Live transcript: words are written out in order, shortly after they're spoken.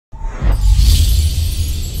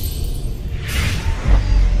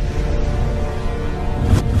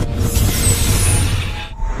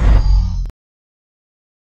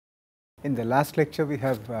In the last lecture, we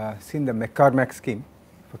have seen the Mac-Cormack scheme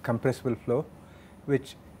for compressible flow,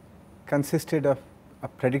 which consisted of a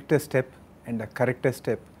predictor step and a corrector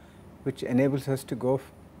step, which enables us to go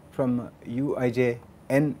from uij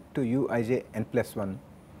n to uij n plus 1.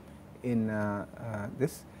 In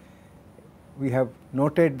this, we have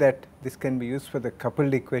noted that this can be used for the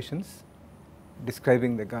coupled equations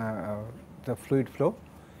describing the fluid flow,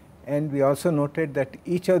 and we also noted that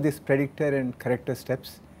each of these predictor and corrector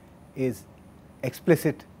steps is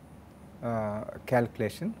explicit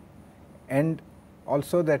calculation, and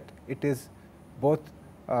also that it is both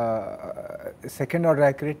second order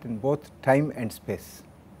accurate in both time and space.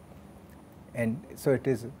 And so it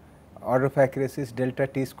is order of accuracy is delta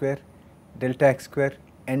t square, delta x square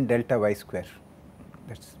and delta y square,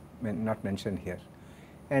 that is not mentioned here.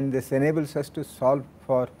 And this enables us to solve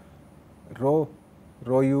for rho,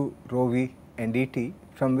 rho u, rho v and et,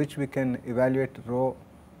 from which we can evaluate rho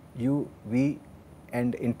u, v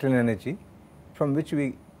and internal energy, from which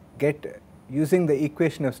we get, using the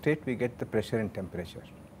equation of state, we get the pressure and temperature.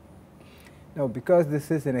 Now, because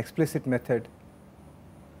this is an explicit method,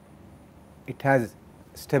 it has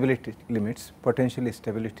stability limits, potentially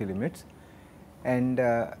stability limits, and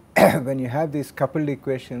when you have these coupled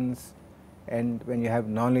equations and when you have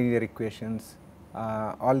nonlinear equations,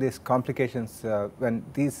 all these complications, when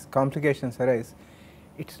these complications arise,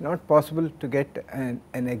 it is not possible to get an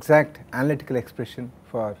exact analytical expression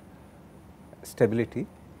for stability,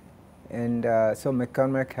 and so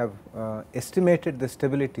MacCormack have estimated the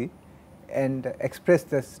stability and expressed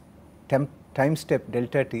this time step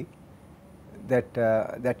delta t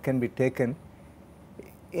that can be taken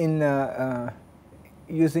in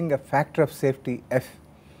using a factor of safety f.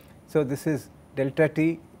 So, this is delta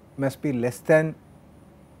t must be less than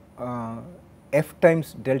f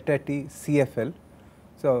times delta t CFL.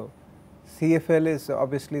 So, CFL is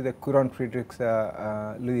obviously the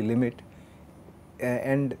Courant-Friedrichs-Lewis limit,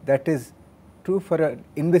 and that is true for an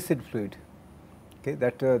inviscid fluid. Okay,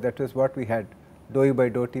 that was what we had, dou u by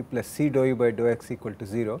dou t plus c dou u by dou x equal to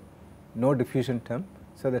 0, no diffusion term.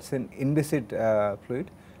 So, that is an inviscid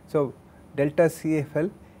fluid. So, delta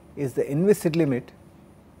CFL is the inviscid limit,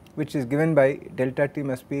 which is given by delta t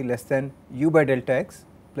must be less than u by delta x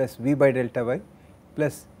plus v by delta y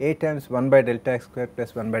plus a times 1 by delta x square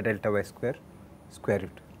plus 1 by delta y square square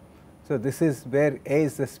root. So, this is where a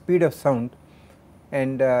is the speed of sound,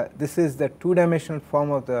 and this is the two dimensional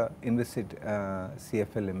form of the inviscid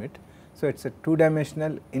CFL limit. So, it is a two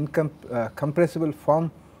dimensional compressible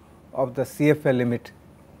form of the CFL limit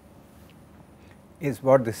is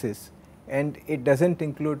what this is, and it does not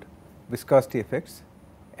include viscosity effects,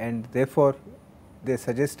 and therefore, they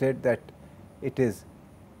suggested that it is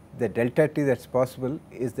the delta t that is possible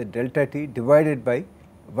is the delta t divided by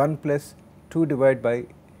 1 plus 2 divided by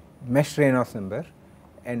mesh Reynolds number,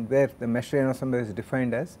 and where the mesh Reynolds number is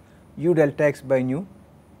defined as u delta x by nu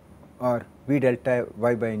or v delta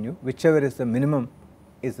y by nu, whichever is the minimum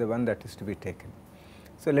is the one that is to be taken.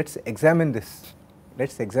 So, let us examine this. Let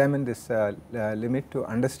us examine this limit to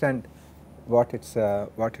understand what it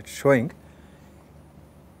is showing.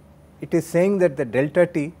 It is saying that the delta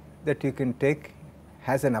t that you can take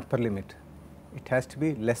has an upper limit. It has to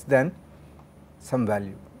be less than some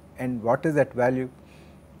value, and what is that value?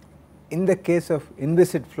 In the case of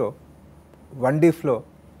inviscid flow, 1D flow,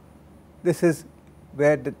 this is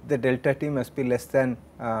where the delta t must be less than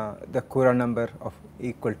the Courant number of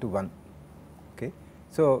equal to 1. Okay.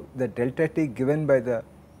 So, the delta t given by the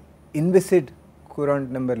inviscid Courant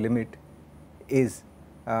number limit is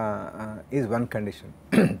one condition.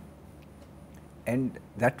 And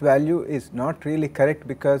that value is not really correct,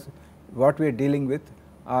 because what we are dealing with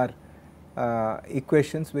are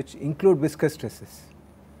equations which include viscous stresses.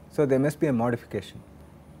 So, there must be a modification,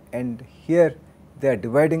 and here they are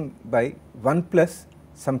dividing by 1 plus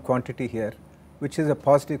some quantity here, which is a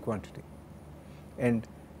positive quantity, and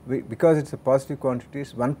because it is a positive quantity, it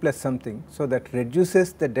is 1 plus something. So, that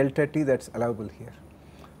reduces the delta t that is allowable here.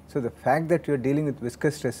 So, the fact that you are dealing with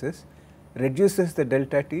viscous stresses reduces the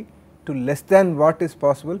delta t to less than what is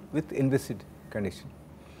possible with inviscid condition.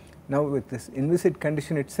 Now, with this inviscid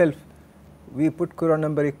condition itself, we put Courant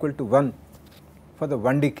number equal to 1 for the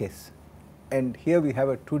 1D case, and here we have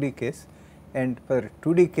a 2D case, and for a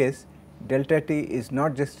 2D case, delta t is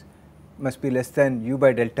not just must be less than u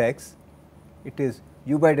by delta x, it is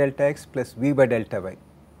u by delta x plus v by delta y.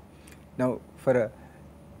 Now, for a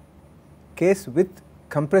case with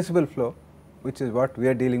compressible flow, which is what we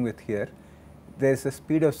are dealing with here, there is a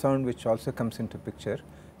speed of sound which also comes into picture.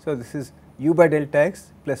 So, this is u by delta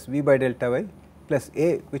x plus v by delta y plus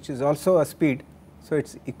a, which is also a speed. So, it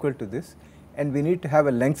is equal to this, and we need to have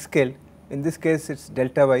a length scale In this case it is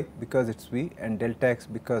delta y because it is V and delta x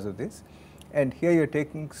because of this, and here you are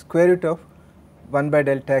taking square root of 1 by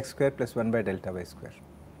delta x square plus 1 by delta y square.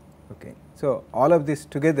 Okay. So, all of this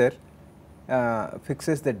together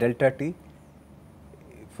fixes the delta t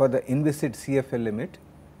for the inviscid CFL limit,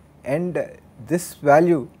 and this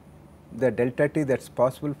value, the delta t that is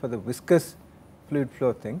possible for the viscous fluid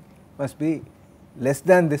flow thing, must be less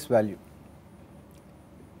than this value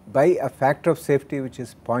by a factor of safety which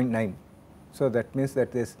is 0.9. So, that means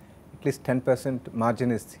that there is at least 10%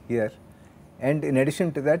 margin is here, and in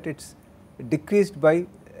addition to that it is decreased by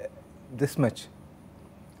this much.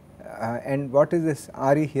 And what is this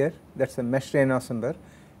RE here? That is a mesh Reynolds number.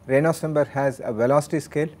 Reynolds number has a velocity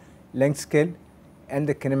scale, length scale, and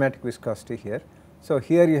the kinematic viscosity here. So,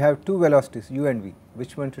 here you have two velocities u and v,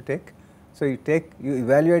 which one to take? So, you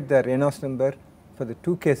evaluate the Reynolds number for the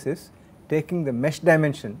two cases, taking the mesh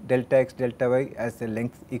dimension delta x delta y as the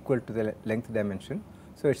length equal to the length dimension.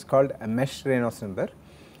 So, it is called a mesh Reynolds number.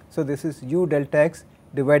 So, this is u delta x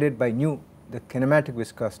divided by nu, the kinematic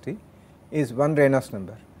viscosity, is one Reynolds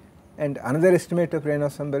number, and another estimate of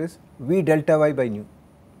Reynolds number is v delta y by nu.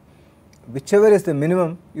 Whichever is the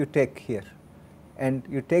minimum you take here, and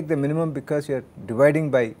you take the minimum because you are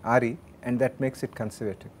dividing by RE, and that makes it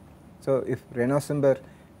conservative. So, if Reynolds number,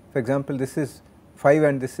 for example, this is 5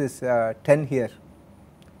 and this is 10 here,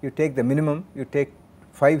 you take the minimum, you take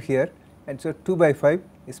 5 here, and so 2 by 5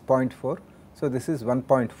 is 0.4. So, this is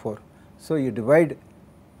 1.4. So, you divide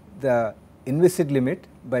the inviscid limit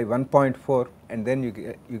by 1.4 and then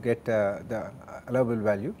you get the allowable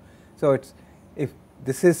value. So, it is, if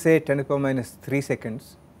this is say 10 to the power minus 3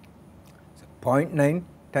 seconds, so 0.9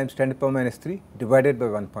 times 10 to the power minus 3 divided by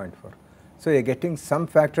 1.4. So, you are getting some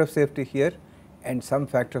factor of safety here and some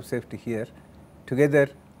factor of safety here. Together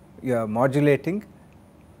you are modulating,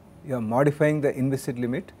 you are modifying the inviscid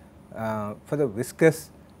limit for the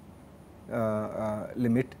viscous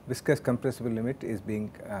limit, viscous compressible limit is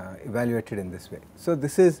being evaluated in this way. So,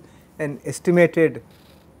 this is an estimated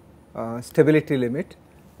stability limit,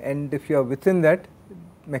 and if you are within that,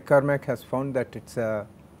 MacCormack has found that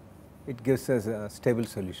it gives us a stable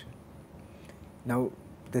solution. Now,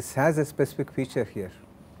 this has a specific feature here,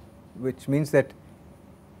 which means that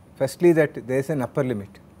firstly that there is an upper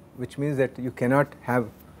limit, which means that you cannot have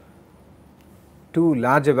too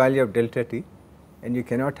large a value of delta t and you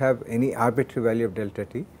cannot have any arbitrary value of delta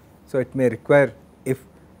t. So, it may require, if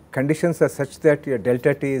conditions are such that your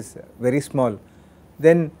delta t is very small,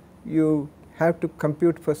 then you have to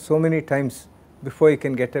compute for so many times before you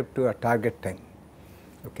can get up to a target time.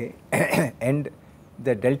 Okay. And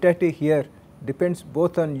the delta t here depends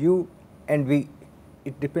both on u and v,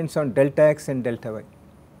 it depends on delta x and delta y,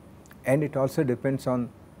 and it also depends on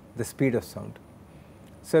the speed of sound.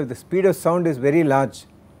 So, if the speed of sound is very large,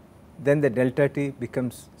 then the delta t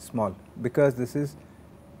becomes small, because this is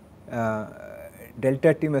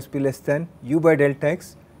delta t must be less than u by delta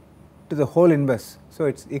x to the whole inverse. So,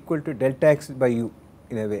 it is equal to delta x by u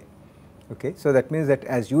in a way. Okay. So, that means that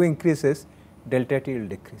as u increases, delta t will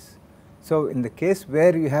decrease. So, in the case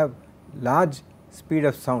where you have large speed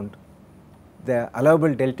of sound, the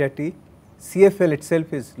allowable delta t, CFL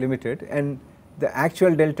itself is limited, and the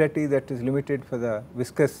actual delta t that is limited for the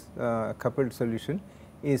viscous coupled solution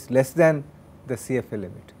is less than the CFL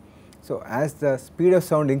limit. So, as the speed of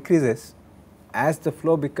sound increases, as the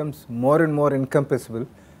flow becomes more and more incompressible,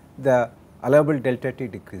 the allowable delta t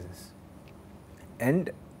decreases,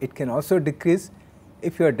 and it can also decrease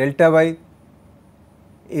if your delta y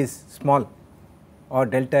is small or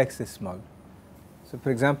delta x is small. So,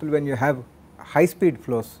 for example, when you have high speed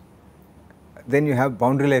flows, then you have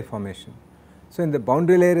boundary layer formation. So, in the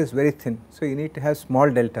boundary layer is very thin, so you need to have small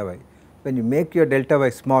delta y. When you make your delta y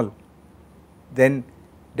small, then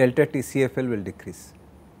delta t CFL will decrease,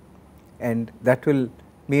 and that will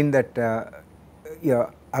mean that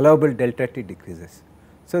your allowable delta t decreases.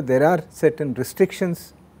 So, there are certain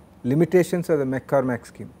restrictions, limitations of the Mac-Cormack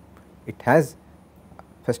scheme. It has,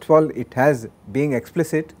 first of all, it has being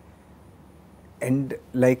explicit, and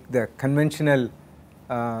like the conventional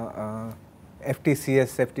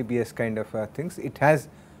FTCS, FTBS kind of things, it has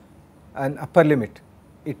an upper limit.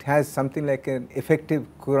 It has something like an effective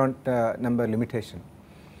Courant number limitation,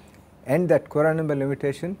 and that Courant number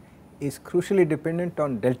limitation is crucially dependent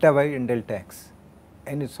on delta y and delta x,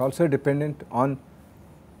 and it is also dependent on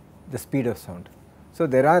the speed of sound. So,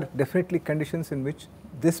 there are definitely conditions in which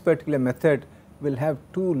this particular method will have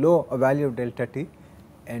too low a value of delta t,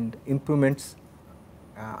 and improvements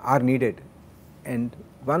are needed, and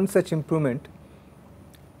one such improvement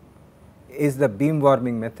is the beam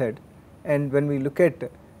warming method. And when we look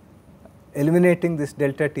at eliminating this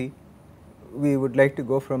delta t, we would like to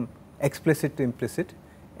go from explicit to implicit,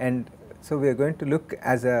 and so we are going to look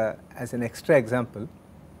as an extra example,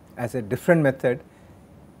 as a different method,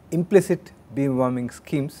 implicit beam warming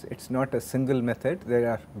schemes. It is not a single method, there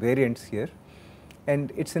are variants here,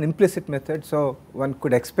 and it is an implicit method. So, one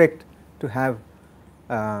could expect to have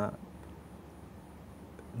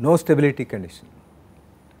no stability condition,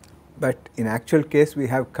 but in actual case we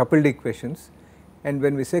have coupled equations, and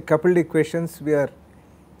when we say coupled equations, we are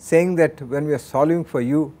saying that when we are solving for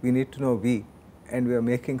u, we need to know v, and we are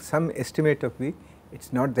making some estimate of v. It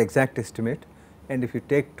is not the exact estimate, and if you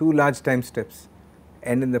take two large time steps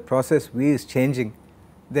and in the process v is changing,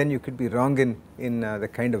 then you could be wrong in the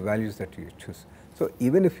kind of values that you choose. So,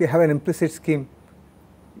 even if you have an implicit scheme,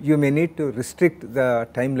 you may need to restrict the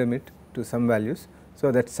time limit to some values.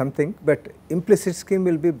 So, that is something, but implicit scheme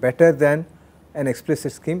will be better than an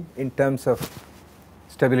explicit scheme in terms of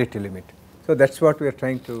stability limit. So, that is what we are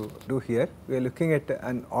trying to do here. We are looking at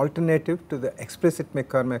an alternative to the explicit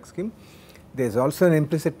Mac-Cormack scheme. There is also an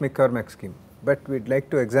implicit Mac-Cormack scheme, but we would like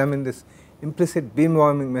to examine this implicit beam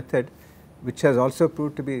warming method, which has also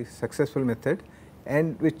proved to be a successful method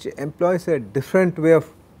and which employs a different way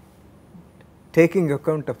of taking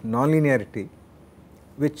account of nonlinearity,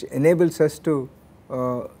 which enables us to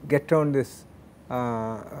get around this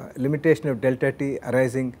limitation of delta t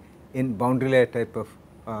arising in boundary layer type of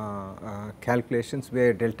calculations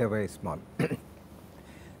where delta y is small.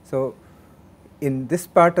 So, in this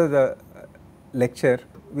part of the lecture,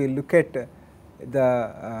 we will look at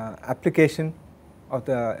the application of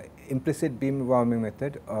the implicit beam warming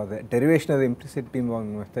method, or the derivation of the implicit beam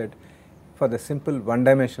warming method for the simple one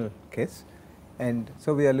dimensional case. And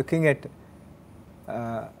so, we are looking at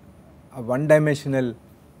a one dimensional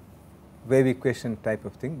wave equation type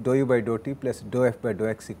of thing, dou u by dou t plus dou f by dou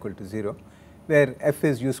x equal to 0, where f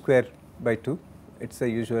is u square by 2, it is a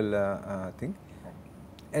usual thing,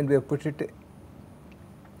 and we have put it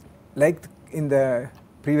like in the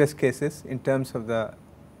previous cases in terms of the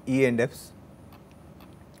E and F's.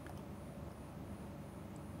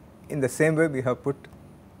 In the same way we have put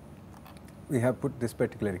this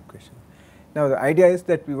particular equation. Now, the idea is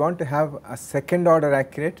that we want to have a second order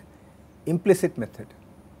accurate implicit method.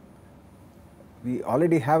 We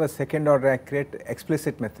already have a second order accurate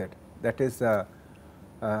explicit method, that is the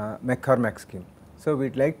Mac-Cormack scheme. So, we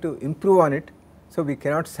would like to improve on it. So, we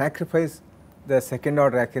cannot sacrifice the second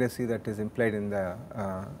order accuracy that is implied in the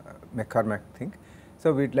Mac-Cormack thing.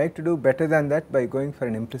 So, we would like to do better than that by going for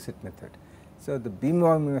an implicit method. So, the beam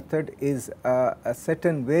warming method is a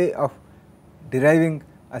certain way of deriving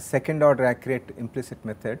a second order accurate implicit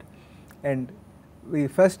method, and we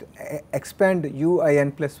first expand u I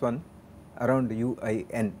n plus 1 around u I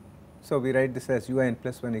n. So, we write this as u I n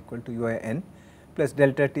plus 1 equal to u I n plus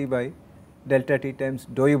delta t by delta t times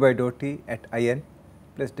dou u by dou t at I n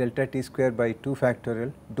plus delta t square by 2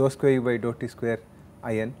 factorial dou square u by dou t square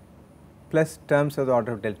I n plus terms of the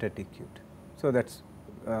order of delta t cubed. So, that is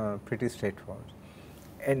pretty straightforward.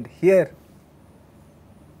 And here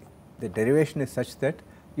the derivation is such that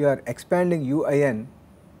you are expanding u I n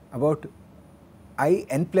about I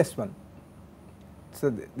n plus 1. So,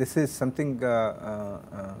 this is something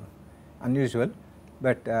unusual,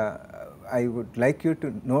 but I would like you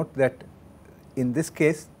to note that in this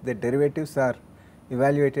case the derivatives are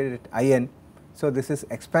evaluated at I n. So, this is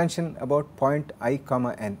expansion about point I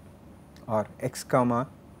comma n or x comma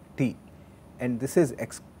t, and this is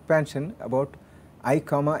expansion about I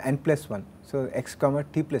comma n plus 1. So, x comma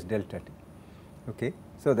t plus delta t. Okay.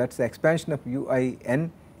 So, that is the expansion of u I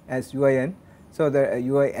n as u I n. So, the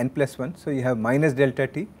u I n plus 1. So, you have minus delta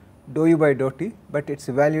t dou u by dou t, but it is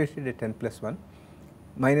evaluated at n plus 1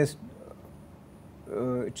 minus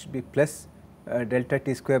it should be plus delta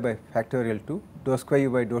t square by factorial 2 dou square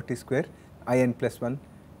u by dou t square I n plus 1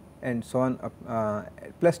 and so on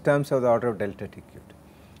plus terms of the order of delta t cubed.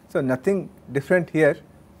 So, nothing different here,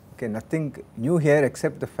 okay, nothing new here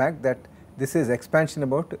except the fact that this is expansion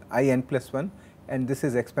about I n plus 1 and this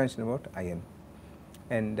is expansion about I n.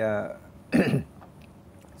 And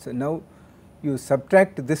so, now you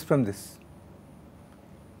subtract this from this,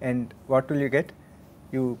 and what will you get?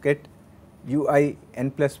 You get u I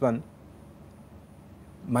n plus 1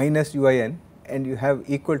 minus u I n, and you have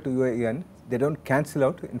equal to u I n. They do not cancel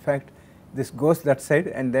out. In fact, this goes that side,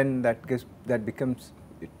 and then that becomes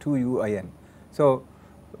 2 u I n. So,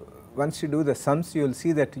 once you do the sums, you will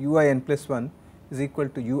see that u I n plus 1 is equal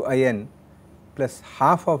to u I n plus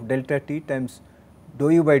half of delta t times dou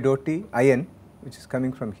u by dou t I n, which is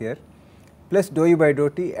coming from here, plus dou u by dou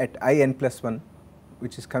t at I n plus 1,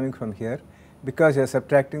 which is coming from here. Because you are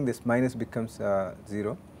subtracting, this minus becomes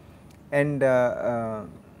 0, and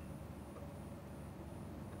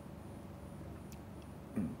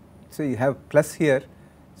So you have plus here,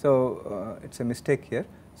 so it is a mistake here.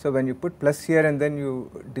 So when you put plus here and then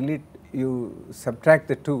you delete, you subtract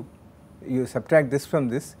the two, you subtract this from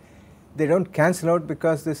this, they do not cancel out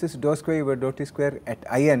because this is dou square u by dou t square at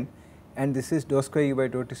I n and this is dou square u by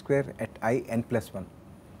dou t square at I n plus 1.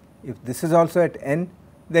 If this is also at n,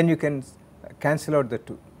 then you can cancel out the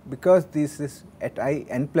two. Because this is at I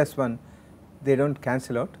n plus 1, they do not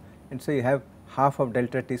cancel out, and so you have half of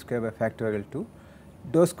delta t square by factorial 2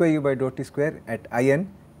 dou square u by dou t square at I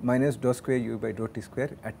n minus dou square u by dou t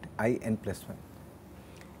square at I n plus 1.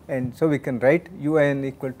 And so we can write u I n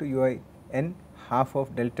equal to u I n half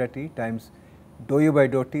of delta t times dou u by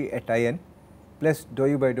dou t at I n plus dou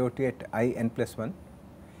u by dou t at I n plus 1,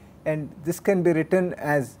 and this can be written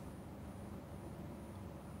as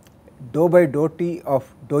dou by dou t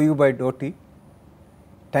of dou u by dou t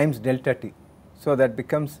times delta t. So that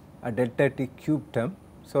becomes a delta t cube term.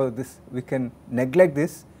 So this we can neglect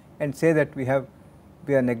this and say that we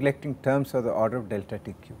are neglecting terms of the order of delta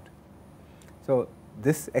t cubed. So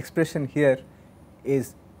this expression here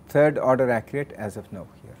is third order accurate as of now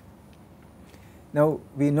here. Now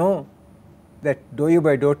we know that dou u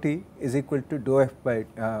by dou t is equal to dou f by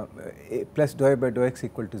plus dou f by dou x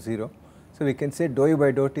equal to 0. So we can say dou u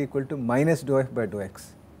by dou t equal to minus dou f by dou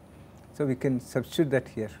x. So we can substitute that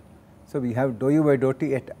here. So we have dou u by dou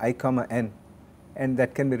t at I comma n, and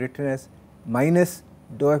that can be written as minus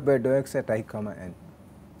dou f by dou x at I comma n,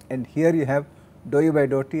 and here you have dou u by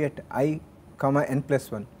dou t at I comma n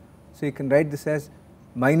plus 1. So you can write this as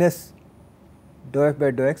minus dou f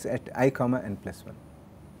by dou x at I comma n plus 1.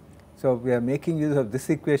 So we are making use of this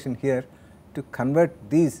equation here to convert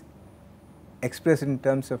these expressed in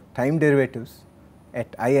terms of time derivatives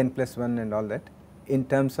at I n plus 1 and all that in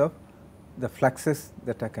terms of the fluxes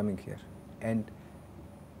that are coming here, and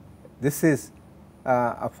this is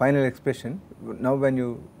a final expression. Now when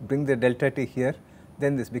you bring the delta t here,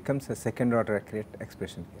 then this becomes a second order accurate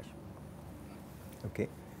expression here. Okay.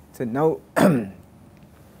 So now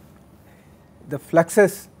the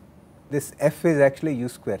fluxes, this f is actually u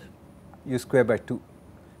square by 2.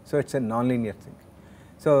 So it is a nonlinear thing.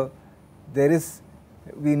 So there is,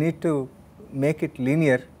 we need to make it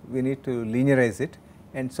linear, we need to linearize it,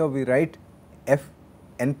 and so we write f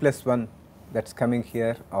n plus 1 that is coming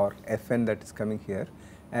here, or f n that is coming here,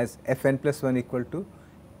 as f n plus 1 equal to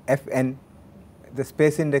f n. The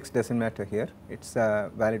space index does not matter here, it is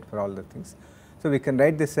valid for all the things. So we can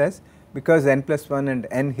write this as, because n plus 1 and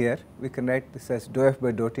n here, we can write this as dou f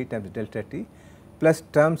by dou t times delta t plus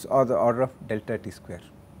terms of the order of delta t square.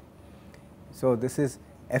 So this is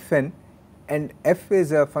f n, and f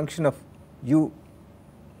is a function of u.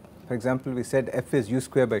 For example, we said f is u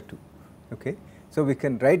square by 2. Okay. So we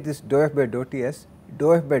can write this dou f by dou t as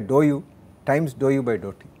dou f by dou u times dou u by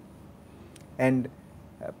dou t, and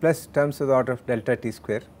plus terms of the order of delta t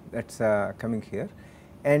square, that is coming here,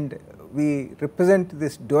 and we represent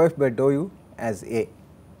this dou f by dou u as a,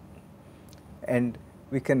 and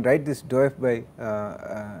we can write this dou f by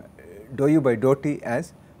dou u by dou t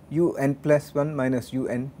as u n plus 1 minus u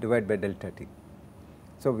n divided by delta t.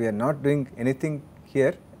 So we are not doing anything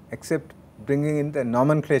here except bringing in the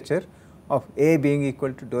nomenclature of a being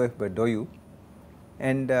equal to dou f by dou u,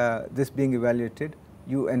 and this being evaluated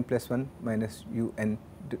u n plus 1 minus u n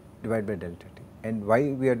divided by delta t. And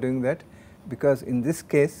why we are doing that? Because in this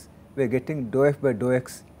case we are getting dou f by dou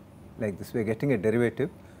x like this, we are getting a derivative.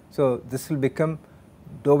 So this will become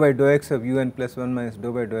dou by dou x of u n plus 1 minus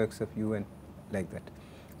dou by dou x of u n like that.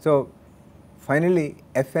 So finally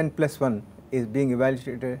f n plus 1 is being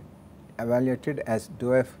evaluated as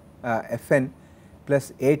dou f f n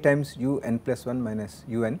plus a times u n plus 1 minus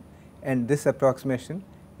u n, and this approximation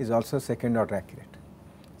is also second order accurate.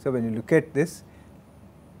 So when you look at this,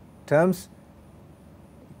 terms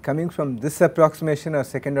coming from this approximation are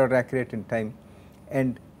second order accurate in time,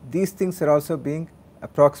 and these things are also being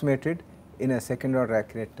approximated in a second order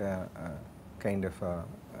accurate kind of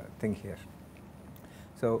thing here.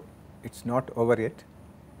 So it is not over yet.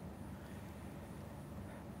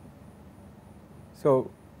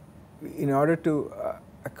 So in order to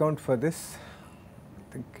account for this,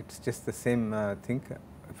 I think it is just the same thing,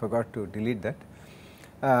 I forgot to delete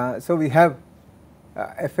that. So we have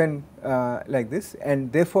f n like this,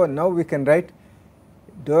 and therefore now we can write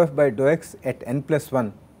dou f by dou x at n plus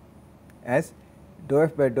 1 as dou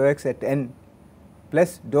f by dou x at n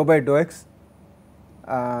plus dou by dou x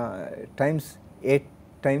times a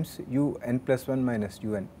times u n plus 1 minus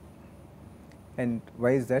u n. And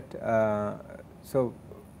why is that? So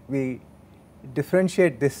we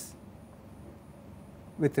differentiate this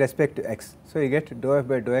with respect to x. So you get dou f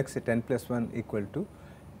by dou x at n plus 1 equal to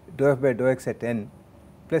dou f by dou x at n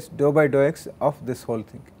plus dou by dou x of this whole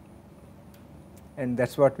thing, and that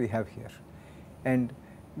is what we have here. And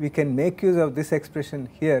we can make use of this expression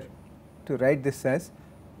here to write this as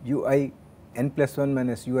ui n plus 1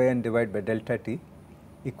 minus ui n divided by delta t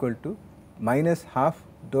equal to minus half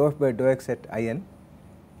dou f by dou x at I n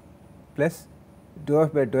plus dou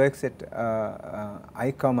f by dou x at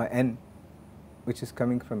I comma n, which is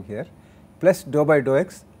coming from here, plus dou by dou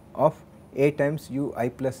x of a times u I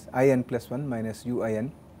plus I n plus 1 minus u I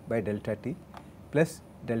n by delta t plus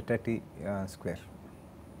delta t square.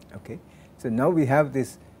 Okay. So, now we have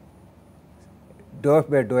this dou f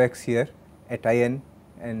by dou x here at I n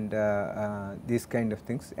and these kind of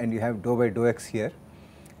things, and you have dou by dou x here.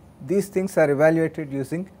 These things are evaluated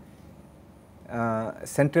using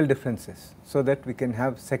central differences, so that we can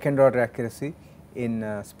have second order accuracy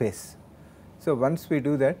in space. So, once we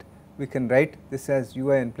do that, we can write this as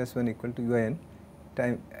ui n plus 1 equal to ui n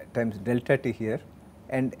times delta t here,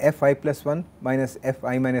 and f I plus 1 minus f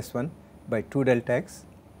I minus 1 by 2 delta x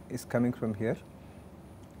is coming from here,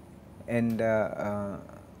 and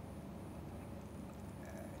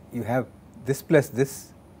you have this plus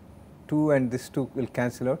this 2 and this 2 will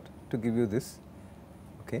cancel out to give you this.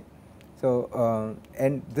 Okay. So,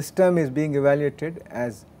 and this term is being evaluated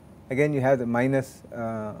as, again you have the minus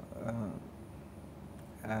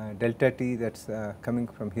delta t that is coming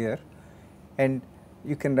from here, and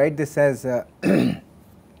you can write this as a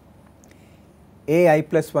I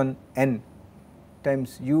plus 1 n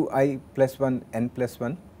times u I plus 1 n plus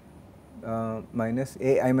 1 minus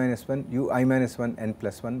a I minus 1 u I minus 1 n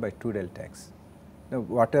plus 1 by 2 delta x. Now,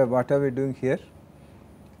 what are we doing here?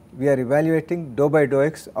 We are evaluating dou by dou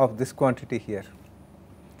x of this quantity here,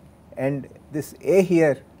 and this a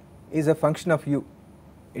here is a function of u.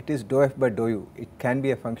 It is dou f by dou u, it can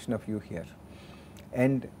be a function of u here,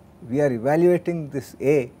 and we are evaluating this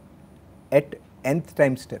a at nth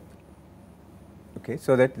time step. Okay,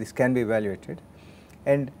 so that this can be evaluated,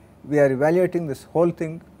 and we are evaluating this whole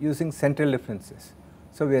thing using central differences.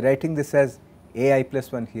 So, we are writing this as a I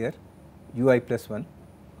plus 1 here, u I plus 1,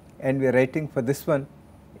 and we are writing for this one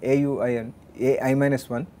a u I n, a I minus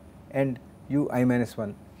 1 and u I minus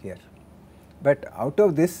 1 here. But out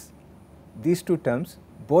of this, these two terms,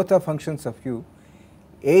 both are functions of u,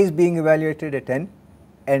 a is being evaluated at n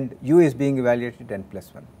and u is being evaluated at n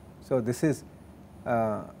plus 1. So, this is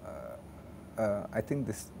I think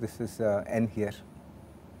this is n here.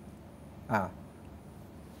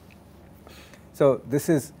 So, this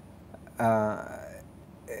is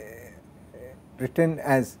written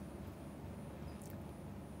as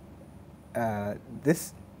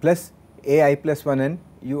this plus a I plus 1 n,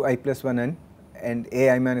 u I plus 1 n and a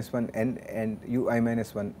I minus 1 n and u I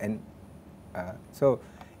minus 1 n. So,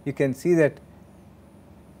 you can see that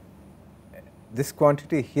this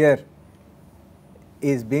quantity here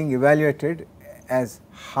is being evaluated as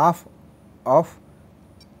half of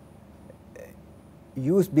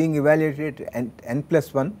u's being evaluated at n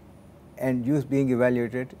plus 1 and u's being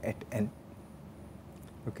evaluated at n.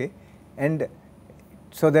 Okay. And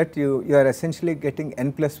so that you are essentially getting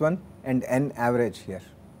n plus 1 and n average here.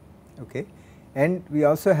 Okay. And we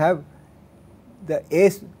also have the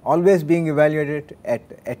a's always being evaluated at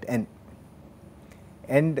n,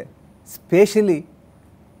 and spatially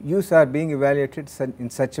u's are being evaluated in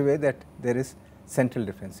such a way that there is central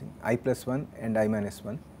differencing, I plus 1 and I minus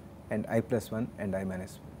 1 and I plus 1 and I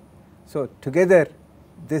minus 1. So, together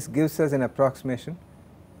this gives us an approximation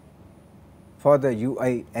for the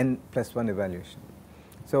ui n plus 1 evaluation.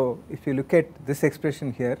 So, if you look at this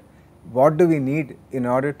expression here, what do we need in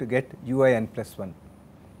order to get ui n plus 1?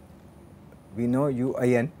 We know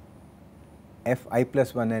ui n f I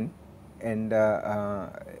plus 1 n, and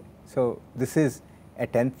so this is a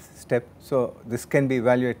 10th step. So, this can be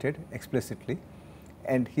evaluated explicitly,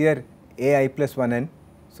 and here a I plus 1 n,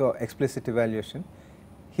 so explicit evaluation.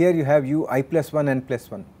 Here you have u I plus 1 n plus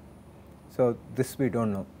 1, so this we do not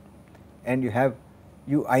know, and you have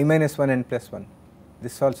u I minus 1 n plus 1,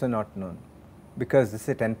 this is also not known because this is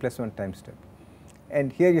a 10 plus 1 time step,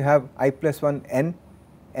 and here you have I plus 1 n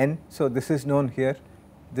n, so this is known here,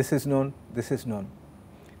 this is known, this is known.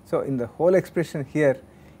 So, in the whole expression here,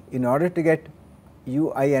 in order to get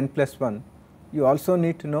u I n plus 1, you also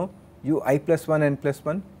need to know u I plus 1 n plus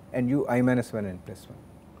 1 and u I minus 1 n plus 1.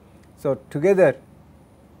 So, together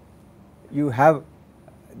you have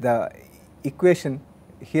the equation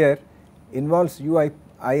here involves u I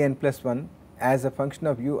n plus 1 as a function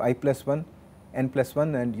of u I plus 1 n plus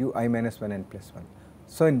 1 and u I minus 1 n plus 1.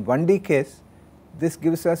 So, in 1D case, this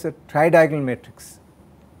gives us a tridiagonal matrix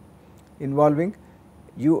involving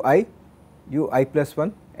u I plus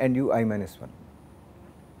 1 and u I minus 1,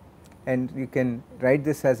 and you can write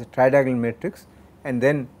this as a tridiagonal matrix, and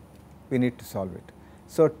then we need to solve it.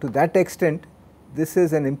 So, to that extent this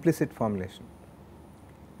is an implicit formulation.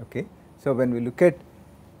 Okay. So, when we look at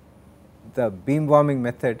the beam warming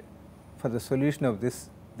method for the solution of this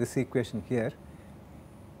equation here,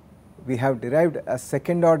 we have derived a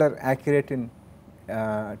second order accurate in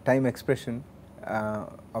time expression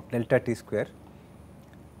of delta t square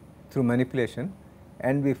through manipulation,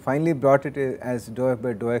 and we finally brought it as dou f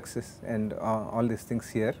by dou x and all these things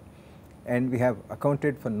here, and we have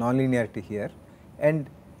accounted for nonlinearity here, and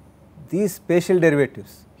these spatial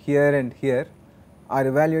derivatives here and here are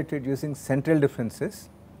evaluated using central differences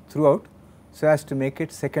throughout, so as to make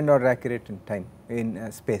it second order accurate in time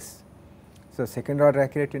in space. So, second order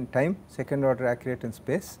accurate in time, second order accurate in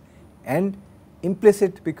space, and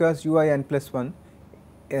implicit because ui n plus 1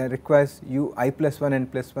 requires ui plus 1 n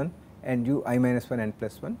plus 1 and ui minus 1 n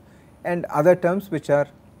plus 1, and other terms which are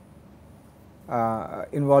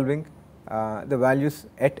involving the values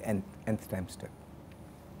at nth time step.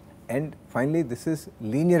 And finally, this is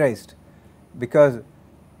linearized because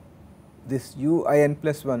this ui n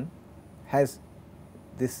plus 1 has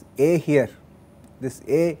this a here, this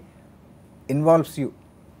a involves u.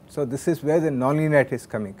 So, this is where the nonlinearity is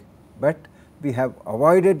coming, but we have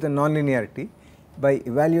avoided the nonlinearity by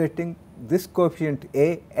evaluating this coefficient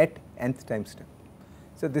a at nth time step.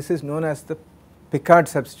 So, this is known as the Picard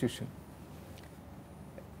substitution.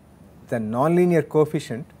 The nonlinear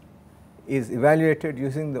coefficient is evaluated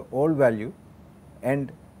using the old value,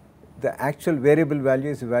 and the actual variable value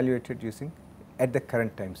is evaluated using at the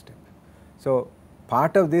current time step. So,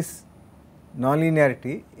 part of this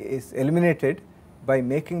nonlinearity is eliminated by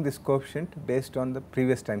making this coefficient based on the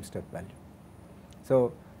previous time step value.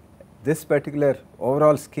 So, this particular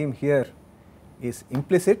overall scheme here is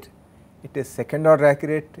implicit, it is second order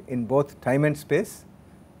accurate in both time and space,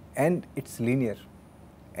 and it is linear,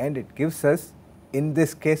 and it gives us, in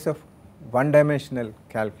this case of one dimensional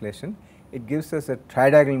calculation, it gives us a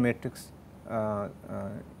tridiagonal matrix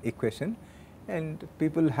equation, and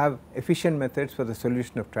people have efficient methods for the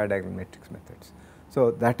solution of tridiagonal matrix methods.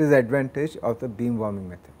 So, that is the advantage of the beam warming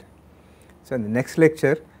method. So, in the next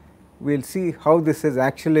lecture we will see how this is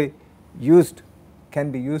actually used,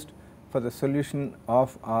 can be used for the solution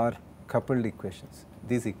of our coupled equations,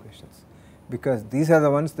 these equations, because these are the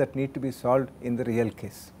ones that need to be solved in the real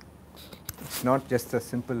case. It is not just a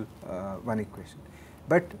simple one equation,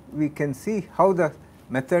 but we can see how the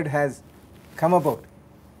method has come about.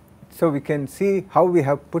 So, we can see how we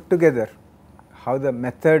have put together, how the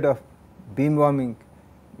method of beam warming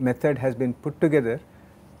method has been put together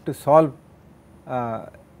to solve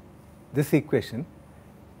this equation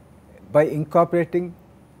by incorporating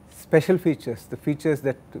special features, the features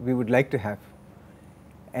that we would like to have.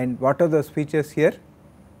 And what are those features here?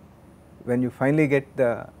 When you finally get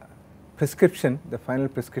the prescription, the final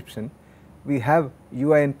prescription, we have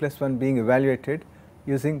ui n plus 1 being evaluated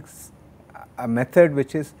using a method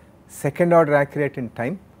which is second order accurate in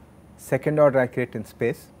time, second order accurate in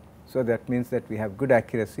space. So, that means that we have good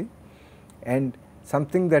accuracy, and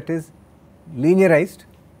something that is linearized.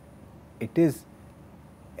 It is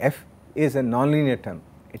f is a nonlinear term,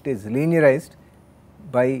 it is linearized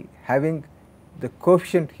by having the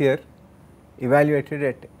coefficient here evaluated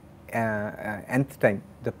at nth time,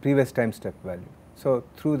 the previous time step value. So,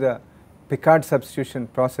 through the Picard substitution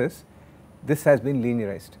process, this has been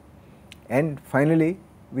linearized. And finally,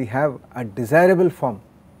 we have a desirable form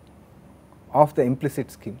of the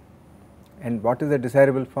implicit scheme. And what is the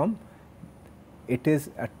desirable form? It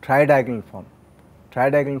is a tridiagonal form.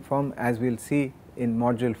 Tridiagonal form, as we will see in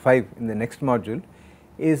module 5, in the next module,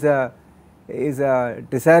 is a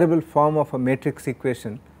desirable form of a matrix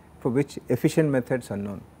equation for which efficient methods are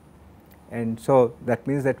known. And so, that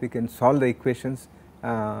means that we can solve the equations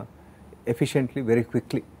efficiently very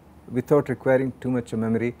quickly without requiring too much of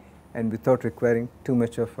memory and without requiring too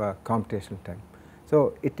much of computational time.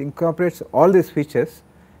 So, it incorporates all these features,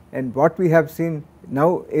 and what we have seen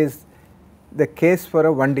now is the case for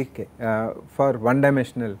a 1D for one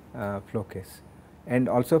dimensional flow case, and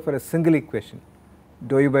also for a single equation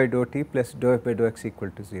dou u by dou t plus dou f by dou x equal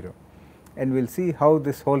to 0. And we will see how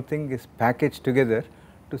this whole thing is packaged together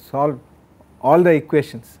to solve all the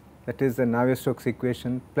equations, that is the Navier-Stokes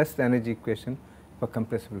equation plus the energy equation for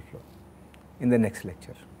compressible flow, in the next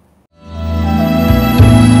lecture.